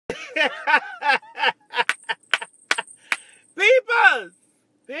Peoples!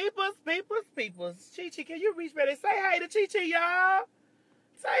 Peoples. Chi-Chi, can you reach better? Say hey to Chi-Chi, y'all.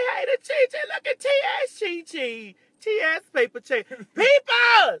 Say hey to Chi-Chi. Look at T.S. Chi-Chi. T.S. Paper Chain.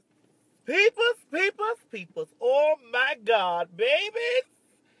 Peoples. Oh, my God, babies.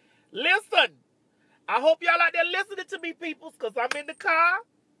 Listen. I hope y'all out there listening to me, peoples, because I'm in the car.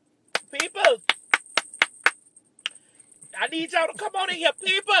 Peoples. I need y'all to come on in here,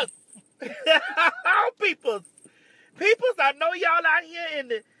 peoples. Peoples. Peoples, I know y'all out here in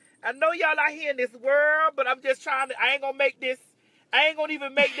this world, but I'm just trying to, I ain't gonna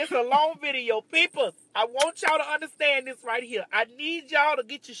even make this a long video. Peoples, I want y'all to understand this right here. I need y'all to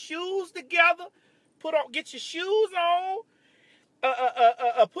get your shoes together, get your shoes on,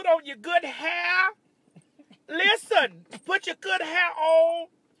 put on your good hair. Listen, put your good hair on.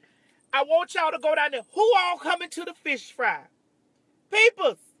 I want y'all to go down there. Who all coming to the fish fry?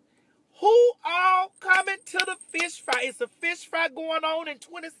 Peoples, who all coming to the fish fry? It's a fish fry going on in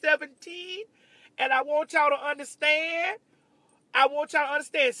 2017. And I want y'all to understand.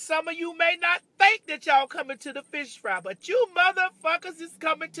 Some of you may not think that y'all coming to the fish fry, but you motherfuckers is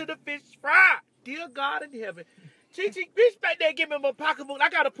coming to the fish fry. Dear God in heaven. Chi-Chi, reach back there and give me my pocketbook. I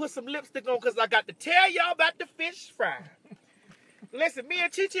got to put some lipstick on because I got to tell y'all about the fish fry. Listen, me and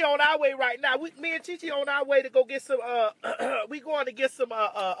Chi-Chi on our way right now. Me and Chi-Chi on our way to go get some, we going to get some,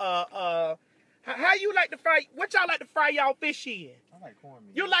 how you like to fry, what y'all like to fry y'all fish in? I like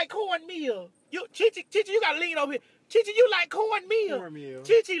cornmeal. You like cornmeal. Chi-Chi, you got to lean over here. Chi-Chi, you like cornmeal? Cornmeal.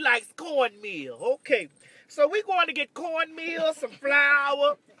 Chi-Chi likes cornmeal. Okay. So we going to get cornmeal, some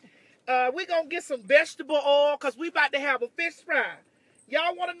flour. We going to get some vegetable oil because we about to have a fish fry.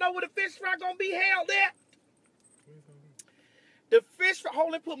 Y'all want to know where the fish fry going to be held at? The fish fry,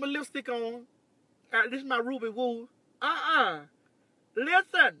 hold on, put my lipstick on. This is my Ruby Woo.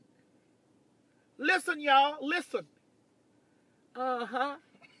 Listen, y'all. Listen.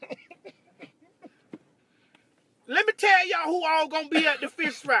 Let me tell y'all who all going to be at the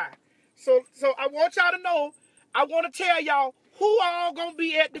fish fry. So I want y'all to know, I want to tell y'all who all going to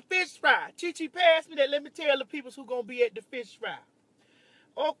be at the fish fry. Chi-Chi, pass me that. Let me tell the people who going to be at the fish fry.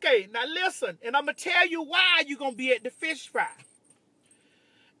 Okay, now listen. And I'm going to tell you why you're going to be at the fish fry.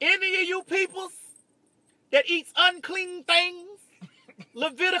 Any of you peoples that eats unclean things,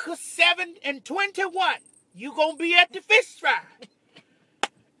 Leviticus 7:21, you going to be at the fish fry.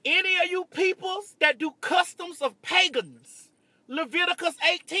 Any of you peoples that do customs of pagans, Leviticus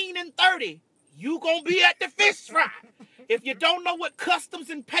 18:30, you going to be at the fish fry. If you don't know what customs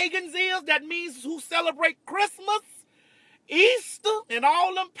and pagans is, that means who celebrate Christmas, Easter, and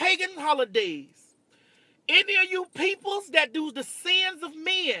all them pagan holidays. Any of you peoples that do the sins of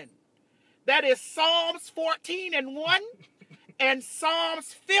men, that is Psalms 14:1 and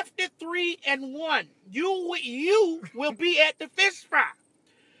Psalms 53:1. You will be at the fish fry.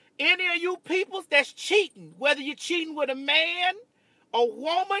 Any of you peoples that's cheating, whether you're cheating with a man, a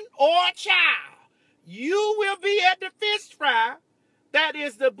woman, or a child, you will be at the fish fry. That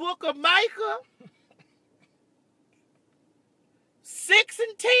is the book of Micah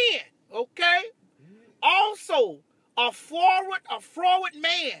 6:10. Okay? Also, a froward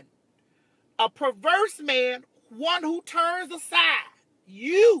man, a perverse man, one who turns aside,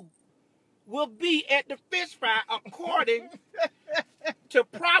 you will be at the fish fry according to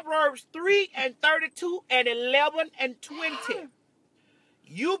Proverbs 3:32 and 11:20.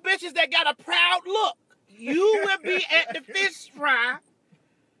 You bitches that got a proud look, you will be at the fish fry.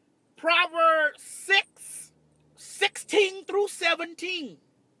 Proverbs 6:16-17.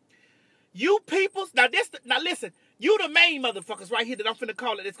 You peoples, now listen, you the main motherfuckers right here that I'm finna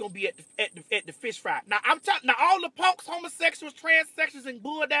call it. It's gonna be at the fish fry. Now I'm talking. Now all the punks, homosexuals, transsexuals, and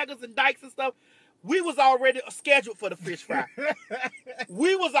bulldaggers and dykes and stuff, we was already scheduled for the fish fry.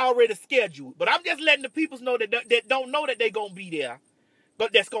 We was already scheduled, but I'm just letting the peoples know that don't know that they gonna be there,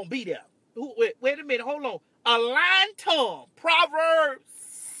 but that's gonna be there. Wait a minute, hold on. A lying tongue, Proverbs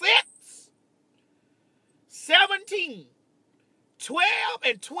 6:17.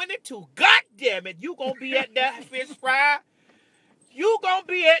 12:22. God damn it, you gonna be at that fish fry. You gonna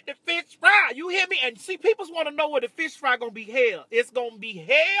be at the fish fry. You hear me? And see, people want to know where the fish fry gonna be held. It's gonna be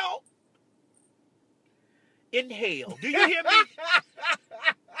held in hell. Do you hear me?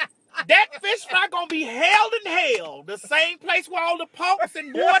 That fish fry gonna be held in hell. The same place where all the punks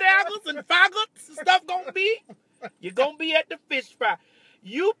and boardaggers and faggots and stuff gonna be. You're gonna be at the fish fry.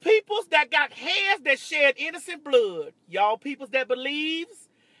 You peoples that got hands that shed innocent blood. Y'all peoples that believes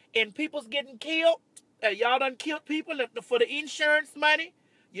in peoples getting killed. Y'all done killed people for the insurance money.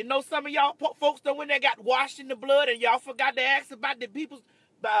 You know some of y'all folks done when they got washed in the blood and y'all forgot to ask about the peoples.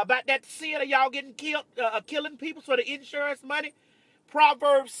 about that sin of y'all getting killed, killing people for the insurance money.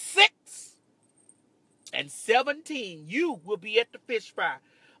 Proverbs 6:17. You will be at the fish fry.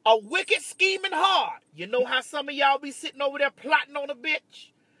 A wicked scheming heart. You know how some of y'all be sitting over there plotting on a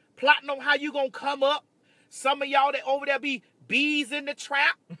bitch? Plotting on how you gonna come up. Some of y'all that over there be bees in the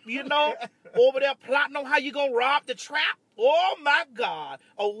trap, you know, over there plotting on how you gonna rob the trap. Oh my God.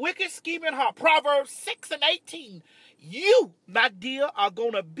 A wicked scheming heart. Proverbs 6:18. You, my dear, are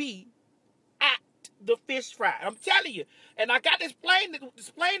gonna be at the fish fry. I'm telling you. And I got to explain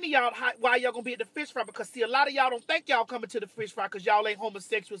to y'all why y'all gonna be at the fish fry, because see, a lot of y'all don't think y'all coming to the fish fry because y'all ain't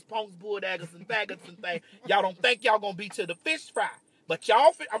homosexuals, punks, bulldaggers, and faggots and things. Y'all don't think y'all gonna be to the fish fry. But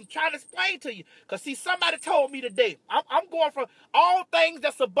y'all, I'm trying to explain to you. Because see, somebody told me today, I'm going from all things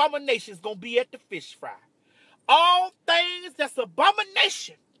that's abominations gonna be at the fish fry. All things that's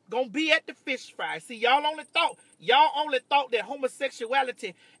abomination gonna be at the fish fry. See, y'all only thought that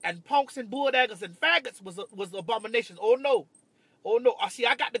homosexuality and punks and bulldaggers and faggots was abominations. Oh no. Oh no. See,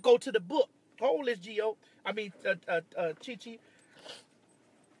 I got to go to the book. Hold this, Gio. I mean, Chi-Chi.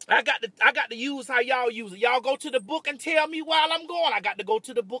 I got to use how y'all use it. Y'all go to the book and tell me while I'm going. I got to go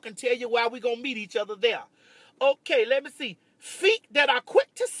to the book and tell you why we gonna meet each other there. Okay, let me see. Feet that are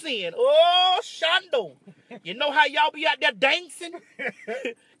quick to sin. Oh, Shondo. You know how y'all be out there dancing?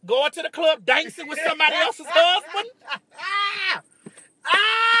 Going to the club dancing with somebody else's husband?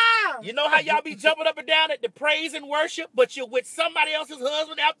 You know how y'all be jumping up and down at the praise and worship, but you're with somebody else's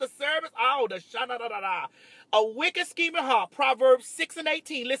husband after service? Oh, the sha-da-da-da-da. A wicked scheming heart. Proverbs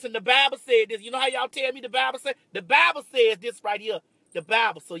 6:18. Listen, the Bible said this. You know how y'all tell me the Bible said? The Bible says this right here. The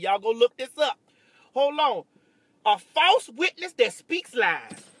Bible. So y'all go look this up. Hold on. A false witness that speaks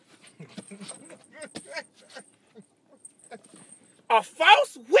lies. A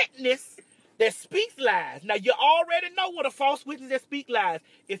false witness that speaks lies. Now, you already know what a false witness that speaks lies.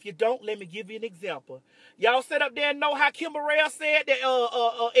 If you don't, let me give you an example. Y'all sit up there and know how Kim Burrell said that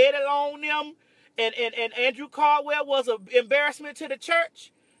Eddie Long them and Andrew Caldwell was an embarrassment to the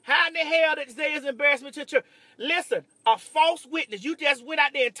church? How in the hell did they say it's embarrassment to the church? Listen, a false witness. You just went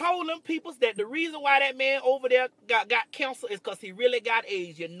out there and told them people that the reason why that man over there got cancer is because he really got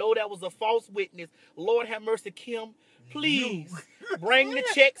AIDS. You know that was a false witness. Lord have mercy, Kim. Please bring the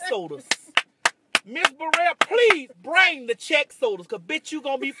check sodas. Miss Burrell, please bring the check sodas, because bitch, you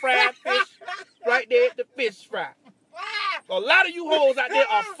going to be fried fish right there at the fish fry. A lot of you hoes out there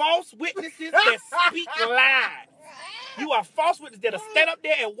are false witnesses that speak lies. You are false witnesses that'll stand up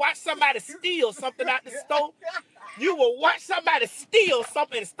there and watch somebody steal something out the store. You will watch somebody steal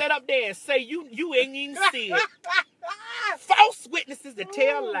something and stand up there and say you ain't even see it. False witnesses that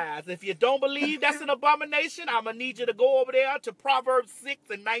tell lies. If you don't believe that's an abomination, I'm gonna need you to go over there to Proverbs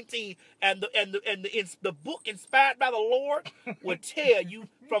 6:19, and the book inspired by the Lord will tell you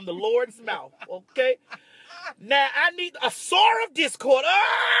from the Lord's mouth. Okay. Now I need a sword of discord.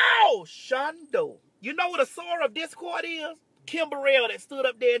 Oh, Shondo. You know what a sword of discord is? Kim Burrell that stood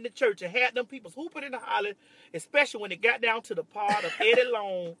up there in the church and had them people hooping and hollering, especially when it got down to the part of Eddie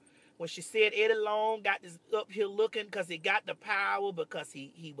Long, when she said Eddie Long got this up here looking because he got the power because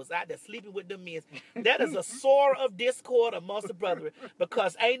he was out there sleeping with the men. That is a sword of discord amongst the brethren,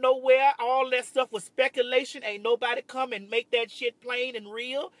 because ain't nowhere all that stuff was speculation. Ain't nobody come and make that shit plain and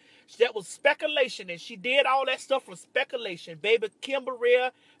real. That was speculation, and she did all that stuff from speculation. Baby Kim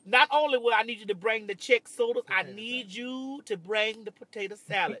Burrell, not only will I need you to bring the check sodas, I need you to bring the potato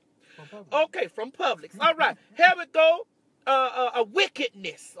salad. Okay, from Publix. All right, here we go. A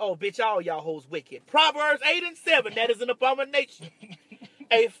wickedness. Oh, bitch, all y'all hoes wicked. Proverbs 8:7. That is an abomination.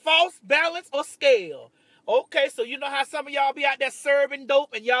 A false balance or scale. Okay, so you know how some of y'all be out there serving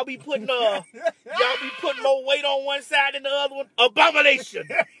dope and y'all be putting more weight on one side than the other one? Abomination.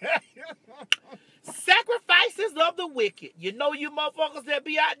 Sacrifices of the wicked. You know you motherfuckers that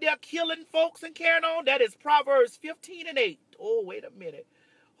be out there killing folks and carrying on? That is Proverbs 15:8. Oh, wait a minute.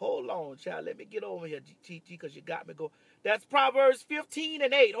 Hold on, child. Let me get over here, GT, because you got me go. That's Proverbs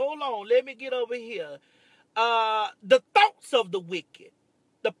 15:8. Hold on. Let me get over here. The thoughts of the wicked.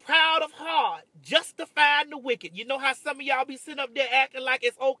 The proud of heart, justifying the wicked. You know how some of y'all be sitting up there acting like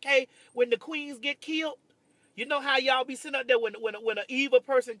it's okay when the queens get killed? You know how y'all be sitting up there when an evil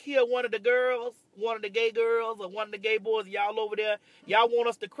person kill one of the girls, one of the gay girls, or one of the gay boys, y'all over there, y'all want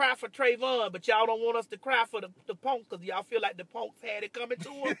us to cry for Trayvon, but y'all don't want us to cry for the punk, because y'all feel like the punks had it coming to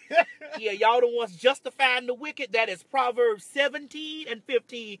them. Yeah, y'all the ones justifying the wicked. That is Proverbs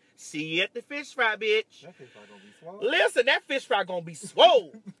 17:15. See you at the fish fry, bitch. That fish fry gonna be swole. Listen, that fish fry gonna be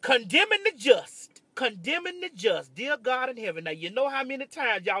swole. Condemning the just. condemning the just. Dear God in heaven. Now, you know how many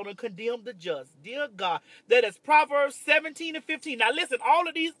times y'all done condemned the just. Dear God. That is Proverbs 17 and 15. Now, listen, all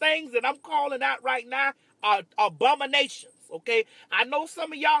of these things that I'm calling out right now are abominations, okay? I know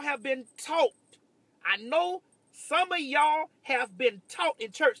some of y'all have been taught. I know some of y'all have been taught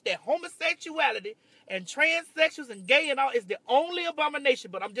in church that homosexuality and transsexuals and gay and all is the only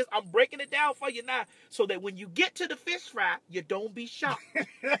abomination. But I'm breaking it down for you now so that when you get to the fish fry, you don't be shocked.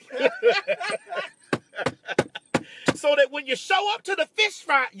 So that when you show up to the fish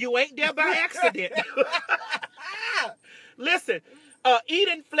fry, you ain't there by accident. Listen,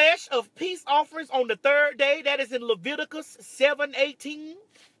 eating flesh of peace offerings on the third day, that is in Leviticus 7:18.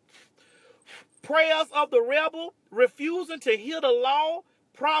 Prayers of the rebel, refusing to hear the law,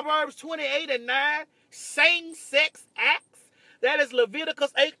 Proverbs 28 and 9. Same-sex acts, that is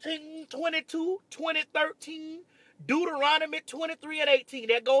Leviticus 18:22, 20:13. Deuteronomy 23 and 18.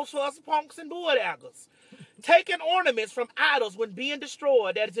 That goes for us punks and bootleggers. Taking ornaments from idols when being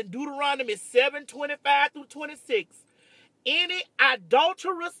destroyed. That is in Deuteronomy 7:25 through 26. Any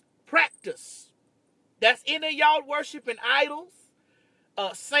adulterous practice. That's any of y'all worshiping idols.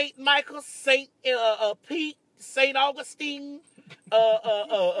 Saint Michael, Saint Pete, Saint Augustine,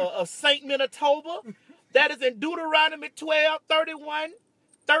 Saint Manitoba. That is in Deuteronomy 12:31,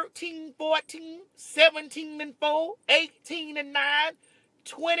 13:14, 17 and 4, 18 and 9,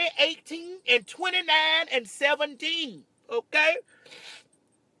 20, 18, and 29 and 17. Okay?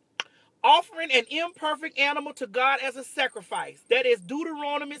 Offering an imperfect animal to God as a sacrifice. That is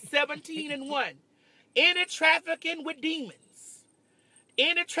Deuteronomy 17 and 1. Any trafficking with demons.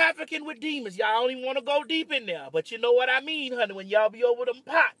 Any trafficking with demons. Y'all don't even want to go deep in there. But you know what I mean, honey, when y'all be over them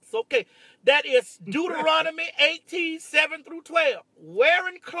pots. Okay. That is Deuteronomy 18, 7 through 12.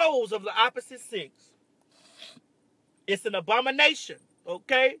 Wearing clothes of the opposite sex. It's an abomination.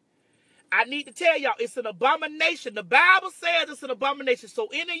 Okay. I need to tell y'all, it's an abomination. The Bible says it's an abomination. So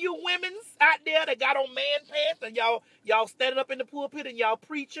any of you women out there that got on man pants and y'all standing up in the pulpit and y'all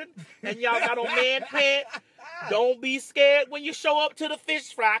preaching and y'all got on man pants, don't be scared when you show up to the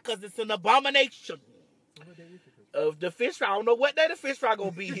fish fry because it's an abomination. Of the fish fry. I don't know what day the fish fry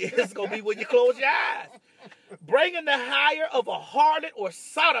going to be. It's going to be when you close your eyes. Bringing the hire of a harlot or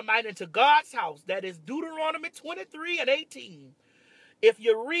sodomite into God's house. That is Deuteronomy 23 and 18. If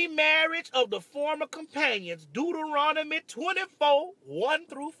your remarriage of the former companions, Deuteronomy 24, 1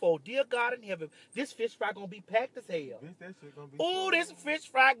 through 4. Dear God in heaven, this fish fry going to be packed as hell. Oh, this fish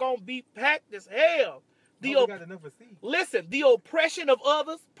fry going to be packed as hell. Listen, the oppression of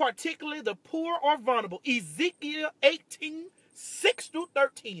others, particularly the poor or vulnerable. Ezekiel 18, 6 through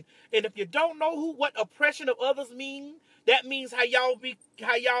 13. And if you don't know what oppression of others mean, that means how y'all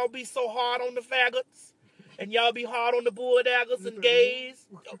be so hard on the faggots. And y'all be hard on the bulldaggers and gays.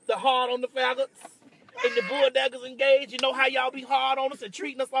 The hard on the faggots and the bulldaggers and gays. You know how y'all be hard on us and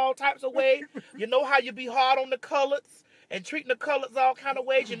treating us all types of ways. You know how you be hard on the coloreds and treating the coloreds all kind of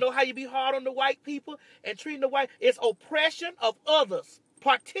ways. You know how you be hard on the white people and treating the white. It's oppression of others,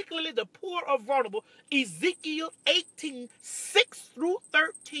 particularly the poor or vulnerable. Ezekiel 18, 6 through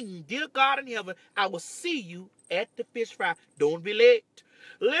 13. Dear God in heaven, I will see you at the fish fry. Don't be late.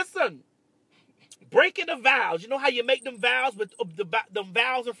 Listen. Breaking the vows. You know how you make them vows with them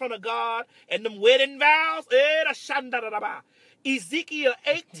vows in front of God and them wedding vows? Ezekiel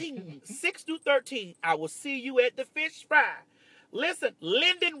 18, 6 through 13. I will see you at the fish fry. Listen,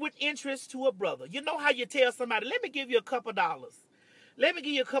 lending with interest to a brother. You know how you tell somebody, let me give you a couple dollars. Let me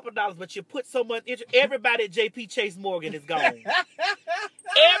give you a couple dollars, but you put so much interest. Everybody at JP Chase Morgan is gone. Everybody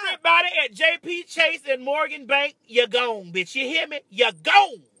at JP Chase and Morgan Bank, you're gone, bitch. You hear me? You're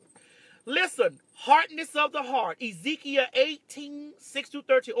gone. Listen, hardness of the heart. Ezekiel 18, 6 through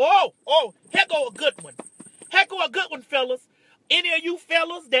 13. Oh, here go a good one. Here go a good one, fellas. Any of you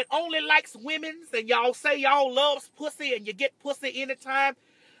fellas that only likes women's and y'all say y'all loves pussy and you get pussy anytime,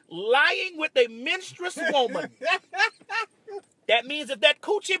 lying with a menstruous woman. That means if that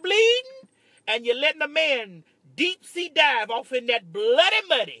coochie bleeding and you're letting a man deep sea dive off in that bloody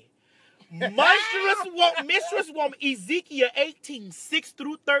muddy, mistress woman, Ezekiel 18, 6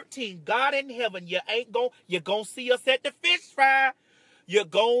 through 13. God in heaven, you're going to see us at the fish fry. You're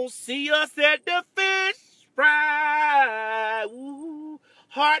going to see us at the fish fry. Ooh.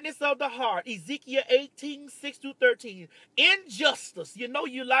 Hardness of the heart. Ezekiel 18, 6 through 13. Injustice. You know,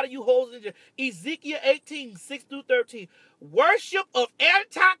 a lot of you hoes. Ezekiel 18, 6 through 13. Worship of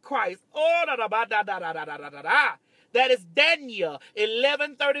Antichrist. Oh, da. That is Daniel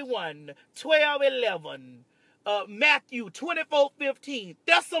 11:31, 12:11, Matthew 24:15,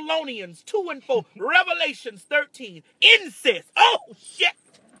 Thessalonians 2 and 4, Revelations 13, incest. Oh, shit.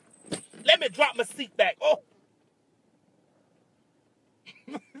 Let me drop my seat back. Oh.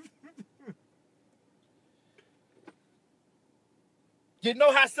 You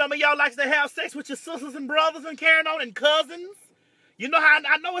know how some of y'all likes to have sex with your sisters and brothers and carrying on and cousins? You know how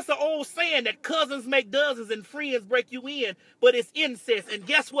I know it's an old saying that cousins make dozens and friends break you in, but it's incest. And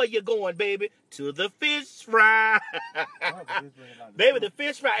guess where you're going, baby? To the fish fry. Baby, the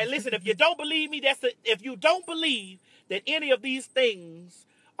fish fry. And listen, if you don't believe me, if you don't believe that any of these things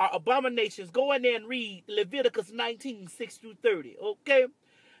are abominations, go in there and read Leviticus 19, 6 through 30. Okay?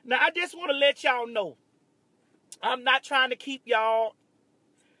 Now, I just want to let y'all know, I'm not trying to keep y'all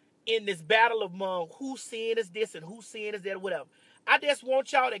in this battle among whose sin is this and whose sin is that or whatever. I just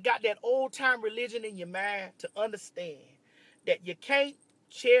want y'all that got that old-time religion in your mind to understand that you can't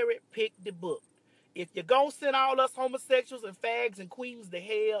cherry pick the book. If you're going to send all us homosexuals and fags and queens to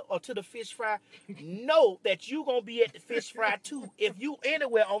hell or to the fish fry, know that you're going to be at the fish fry too if you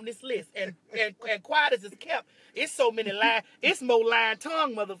anywhere on this list. And quiet as it's kept, it's so many lying, it's more lying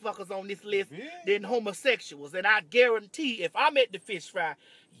tongue motherfuckers on this list than homosexuals. And I guarantee if I'm at the fish fry,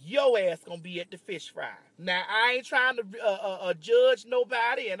 your ass gonna be at the fish fry. Now, I ain't trying to judge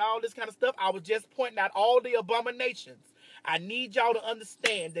nobody and all this kind of stuff. I was just pointing out all the abominations. I need y'all to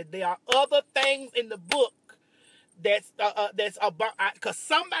understand that there are other things in the book that's about, because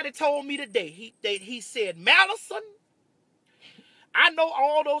somebody told me today, he said, Madison, I know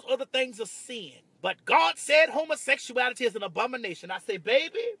all those other things are sin, but God said homosexuality is an abomination. I say,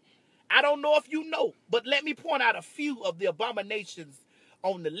 baby, I don't know if you know, but let me point out a few of the abominations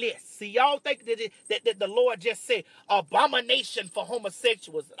on the list. See, y'all think that the Lord just said abomination for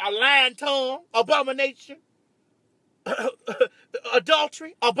homosexuals. A lying tongue, abomination.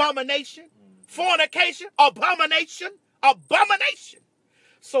 Adultery, abomination. Fornication, abomination. Abomination.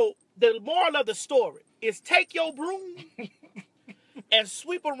 So the moral of the story is take your broom and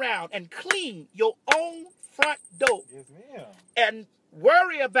sweep around and clean your own front door. Yes, ma'am. And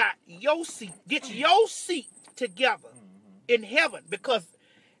worry about your seat. Get your seat together in heaven, because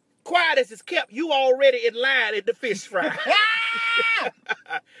quiet as it's kept, you already in line at the fish fry.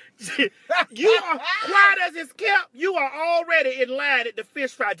 You are quiet as it's kept, you are already in line at the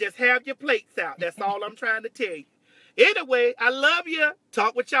fish fry. Just have your plates out. That's all I'm trying to tell you. Anyway, I love you.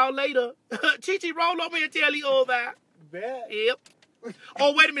 Talk with y'all later. Chi-Chi, roll over and tell you all that. Yep.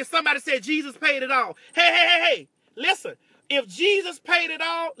 Oh, wait a minute. Somebody said Jesus paid it all. Hey. Listen, if Jesus paid it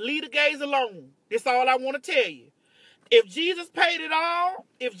all, leave the gays alone. That's all I want to tell you. If Jesus paid it all,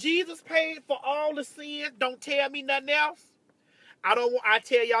 if Jesus paid for all the sins, don't tell me nothing else. I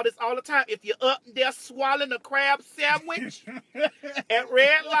tell y'all this all the time. If you're up there swallowing a crab sandwich at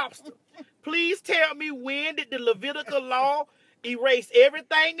Red Lobster, please tell me, when did the Levitical law erase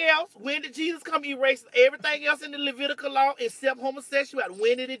everything else? When did Jesus come erase everything else in the Levitical law except homosexuality?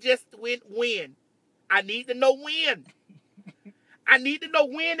 When did it just, when? I need to know when. I need to know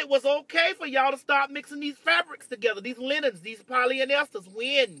when it was okay for y'all to start mixing these fabrics together, these linens, these polyesters.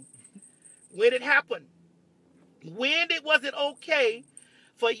 When it happened? When was it okay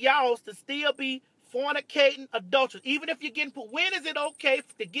for y'all to still be fornicating, adulterers? Even if you're getting put, when is it okay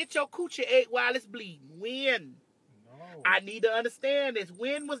to get your coochie ate while it's bleeding? When? No. I need to understand this.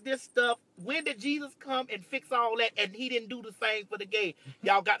 When was this stuff? When did Jesus come and fix all that? And he didn't do the same for the gay.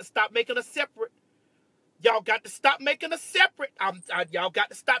 Y'all got to stop making a separate. Y'all got to stop making a separate. Y'all got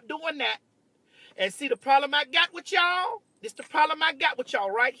to stop doing that. And see, the problem I got with y'all, this the problem I got with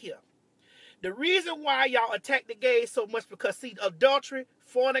y'all right here. The reason why y'all attack the gays so much, because see, adultery,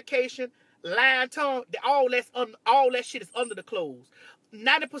 fornication, lying tongue, all that shit is under the clothes.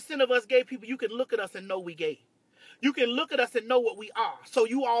 90% of us gay people, you can look at us and know we gay. You can look at us and know what we are. So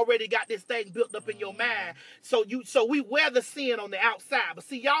you already got this thing built up in your mind. So we wear the sin on the outside. But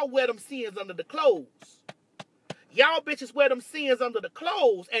see, y'all wear them sins under the clothes. Y'all bitches wear them sins under the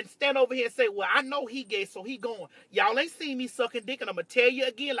clothes and stand over here and say, well, I know he gay, so he going. Y'all ain't seen me sucking dick, and I'm going to tell you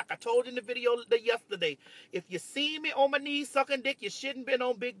again, like I told you in the video yesterday. If you see me on my knees sucking dick, you shouldn't been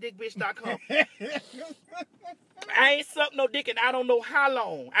on bigdickbitch.com. I ain't sucked no dick in I don't know how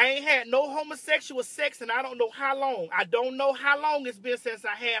long. I ain't had no homosexual sex and I don't know how long. I don't know how long it's been since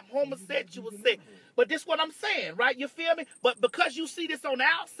I had homosexual sex. But this is what I'm saying, right? You feel me? But because you see this on the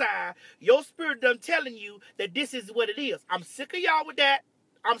outside, your spirit done telling you that this is what it is. I'm sick of y'all with that.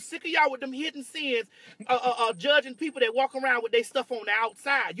 I'm sick of y'all with them hidden sins, judging people that walk around with their stuff on the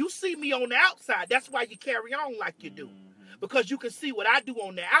outside. You see me on the outside. That's why you carry on like you do. Because you can see what I do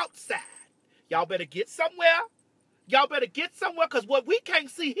on the outside. Y'all better get somewhere. Y'all better get somewhere, because what we can't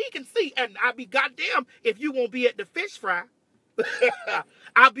see, he can see. And I'll be goddamn if you won't be at the fish fry.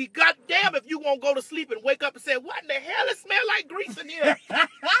 I'll be goddamn if you won't go to sleep and wake up and say, what in the hell? It smell like grease in here.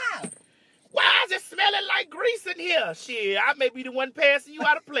 Why is it smelling like grease in here? Shit, I may be the one passing you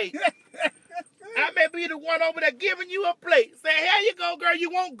out a plate. I may be the one over there giving you a plate. Say, here you go, girl. You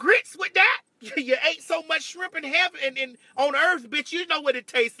want grits with that? You ate so much shrimp in heaven and on earth, bitch. You know what it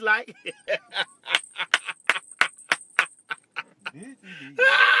tastes like.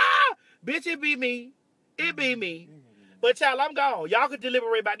 Bitch, it be me. It be me. But y'all, I'm gone. Y'all can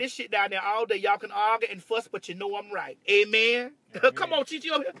deliberate about this shit down there all day. Y'all can argue and fuss, but you know I'm right. Amen. Come on, Chichi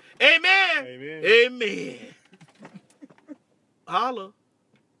over here. Amen. Amen. Amen. Holla.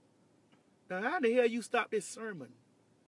 Now, how the hell you stop this sermon?